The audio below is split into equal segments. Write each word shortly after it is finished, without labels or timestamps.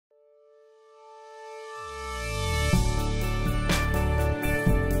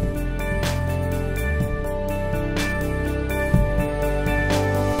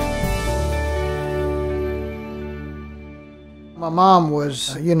mom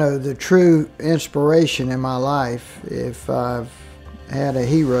was, the true inspiration in my life. If I've had a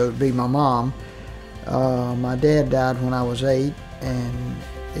hero, it'd be my mom. My dad died when I was 8, and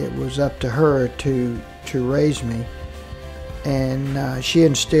it was up to her to raise me. And she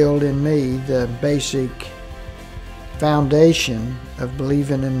instilled in me the basic foundation of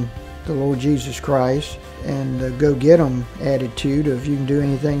believing in the Lord Jesus Christ and the go-get-em attitude of you can do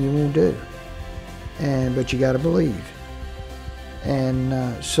anything you want to do, but you got to believe.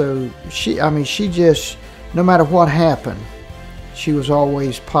 And so she just, no matter what happened, she was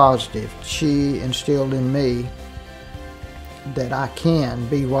always positive. She instilled in me that I can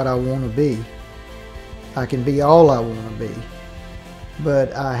be what I want to be. I can be all I want to be,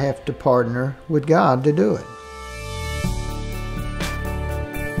 but I have to partner with God to do it.